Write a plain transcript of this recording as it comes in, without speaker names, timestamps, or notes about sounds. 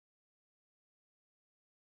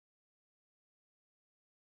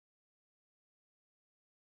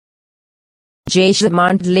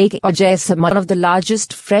Jaisamand Lake or Jaisamand, one of the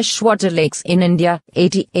largest freshwater lakes in India,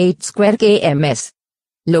 88 square kms.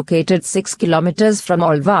 Located 6 kilometers from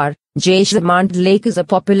Alwar, Jaisamand Lake is a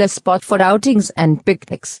popular spot for outings and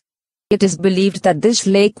picnics. It is believed that this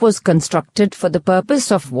lake was constructed for the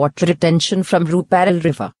purpose of water retention from Ruparal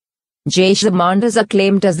River. Jaisamand is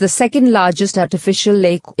acclaimed as the second largest artificial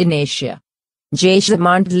lake in Asia.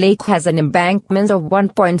 Jaisamand Lake has an embankment of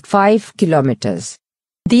 1.5 kilometers.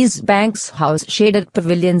 These banks house shaded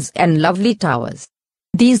pavilions and lovely towers.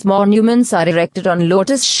 These monuments are erected on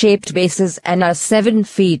lotus-shaped bases and are 7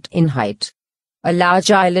 feet in height. A large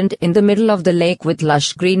island in the middle of the lake with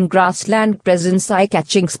lush green grassland presents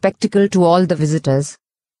eye-catching spectacle to all the visitors.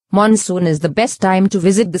 Monsoon is the best time to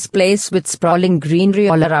visit this place with sprawling greenery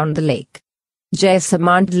all around the lake.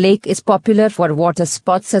 Jaisamand Lake is popular for water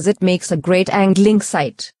sports as it makes a great angling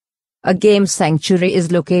site. A game sanctuary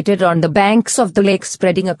is located on the banks of the lake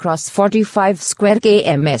spreading across 45 square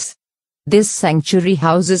kms. This sanctuary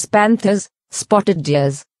houses panthers, spotted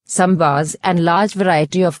deers, sambas and large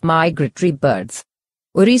variety of migratory birds.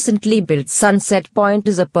 A recently built Sunset Point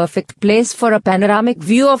is a perfect place for a panoramic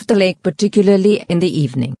view of the lake, particularly in the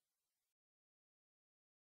evening.